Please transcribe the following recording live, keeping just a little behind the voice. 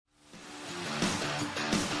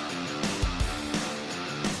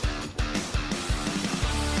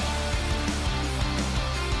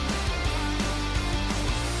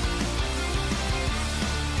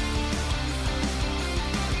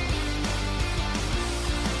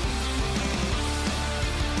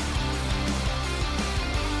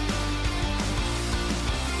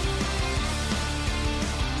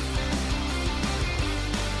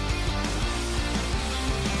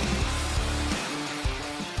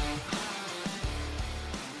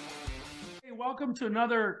Welcome to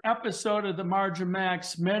another episode of the Margin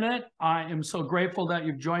Max Minute. I am so grateful that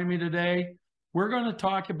you've joined me today. We're going to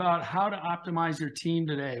talk about how to optimize your team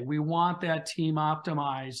today. We want that team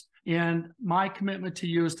optimized. And my commitment to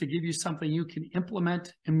you is to give you something you can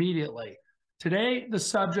implement immediately. Today, the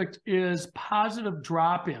subject is positive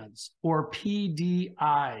drop-ins, or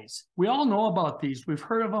PDIs. We all know about these. We've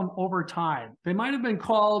heard of them over time. They might have been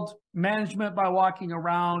called management by walking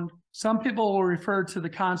around. Some people will refer to the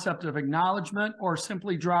concept of acknowledgement or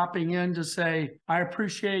simply dropping in to say, I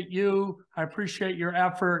appreciate you, I appreciate your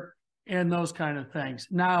effort, and those kind of things.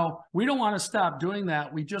 Now, we don't want to stop doing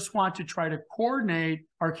that. We just want to try to coordinate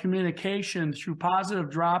our communication through positive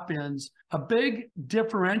drop-ins. A big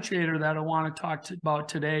differentiator that I want to talk about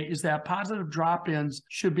today is that positive drop-ins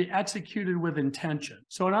should be executed with intention.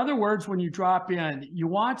 So in other words, when you drop in, you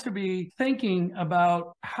want to be thinking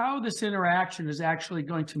about how this interaction is actually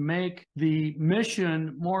going to make the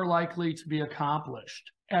mission more likely to be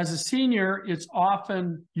accomplished. As a senior, it's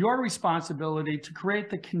often your responsibility to create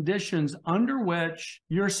the conditions under which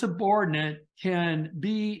your subordinate can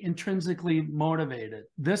be intrinsically motivated.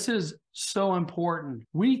 This is so important.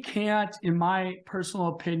 We can't, in my personal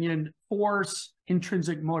opinion, force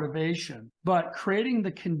intrinsic motivation, but creating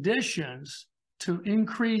the conditions to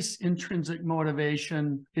increase intrinsic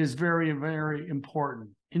motivation is very, very important.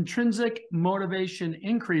 Intrinsic motivation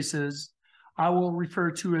increases, I will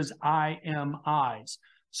refer to as IMIs.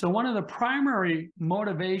 So one of the primary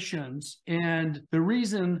motivations and the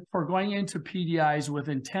reason for going into PDIs with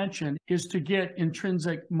intention is to get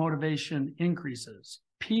intrinsic motivation increases.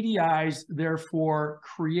 PDIs, therefore,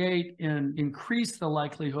 create and increase the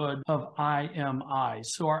likelihood of IMIs.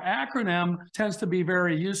 So our acronym tends to be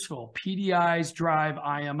very useful. PDIs drive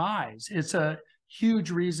IMIs. It's a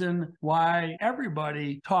huge reason why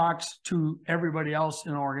everybody talks to everybody else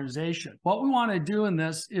in an organization. What we want to do in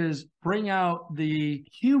this is bring out the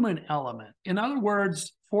human element. In other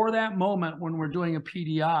words, for that moment when we're doing a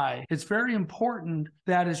PDI, it's very important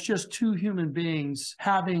that it's just two human beings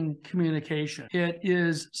having communication. It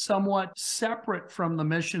is somewhat separate from the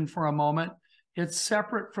mission for a moment. It's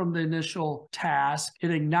separate from the initial task. It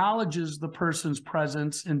acknowledges the person's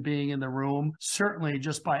presence and being in the room, certainly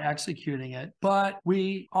just by executing it. But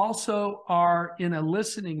we also are in a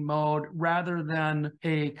listening mode rather than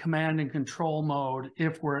a command and control mode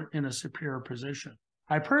if we're in a superior position.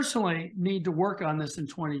 I personally need to work on this in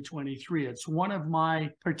 2023. It's one of my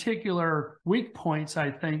particular weak points,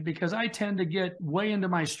 I think, because I tend to get way into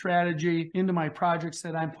my strategy, into my projects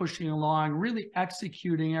that I'm pushing along, really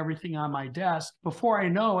executing everything on my desk. Before I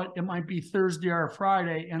know it, it might be Thursday or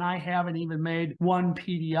Friday, and I haven't even made one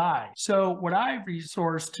PDI. So what I've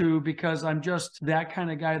resourced to, because I'm just that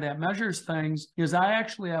kind of guy that measures things, is I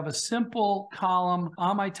actually have a simple column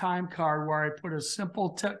on my time card where I put a simple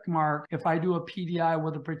tick mark if I do a PDI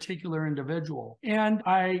with a particular individual. And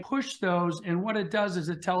I push those, and what it does is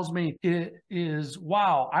it tells me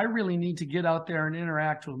wow, I really need to get out there and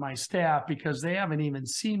interact with my staff because they haven't even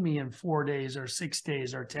seen me in 4 days or 6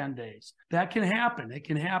 days or 10 days. That can happen. It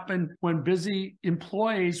can happen when busy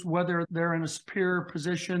employees, whether they're in a superior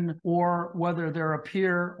position or whether they're a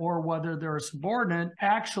peer or whether they're a subordinate,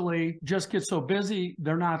 actually just get so busy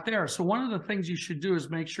they're not there. So one of the things you should do is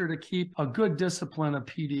make sure to keep a good discipline of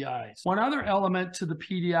PDIs. One other element to the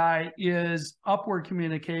PDI is upward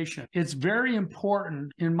communication. It's very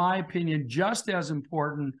important, in my opinion, just as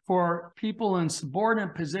important for people in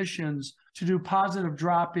subordinate positions to do positive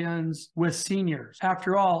drop-ins with seniors.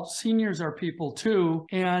 After all, seniors are people too,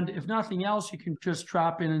 and if nothing else, you can just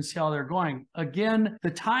drop in and see how they're going. Again,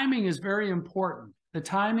 the timing is very important. The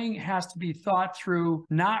timing has to be thought through,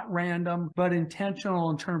 not random, but intentional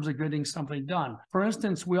in terms of getting something done. For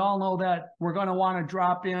instance, we all know that we're going to want to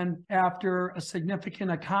drop in after a significant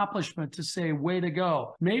accomplishment to say, way to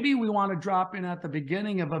go. Maybe we want to drop in at the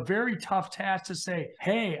beginning of a very tough task to say,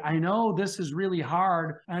 hey, I know this is really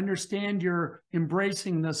hard. I understand you're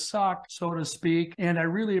embracing the suck, so to speak, and I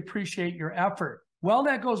really appreciate your effort. Well,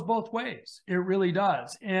 that goes both ways. It really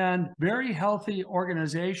does. And very healthy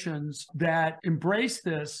organizations that embrace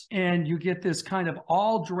this and you get this kind of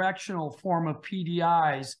all-directional form of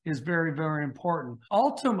PDIs is very, very important.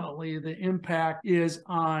 Ultimately, the impact is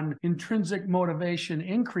on intrinsic motivation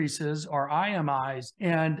increases, or IMIs,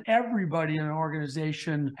 and everybody in an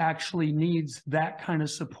organization actually needs that kind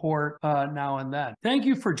of support now and then. Thank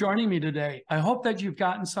you for joining me today. I hope that you've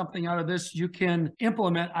gotten something out of this you can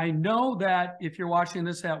implement. I know that if you're watching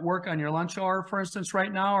this at work on your lunch hour, for instance,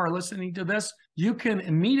 right now, or listening to this, you can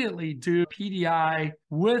immediately do PDI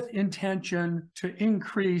with intention to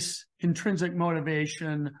increase intrinsic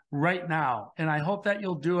motivation right now. And I hope that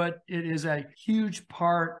you'll do it. It is a huge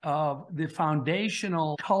part of the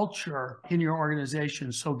foundational culture in your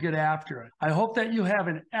organization. So get after it. I hope that you have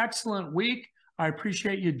an excellent week. I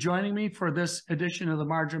appreciate you joining me for this edition of the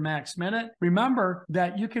Margin Max Minute. Remember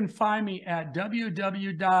that you can find me at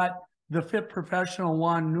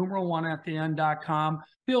www.thefitprofessional1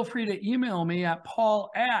 Feel free to email me at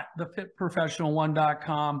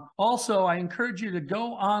paul@thefitprofessional1.com. Also, I encourage you to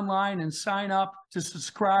go online and sign up to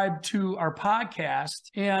subscribe to our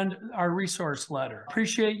podcast and our resource letter.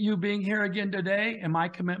 Appreciate you being here again today. And my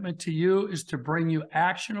commitment to you is to bring you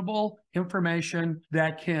actionable information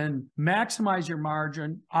that can maximize your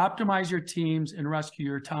margin, optimize your teams, and rescue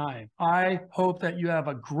your time. I hope that you have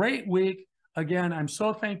a great week. Again, I'm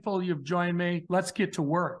so thankful you've joined me. Let's get to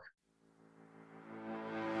work.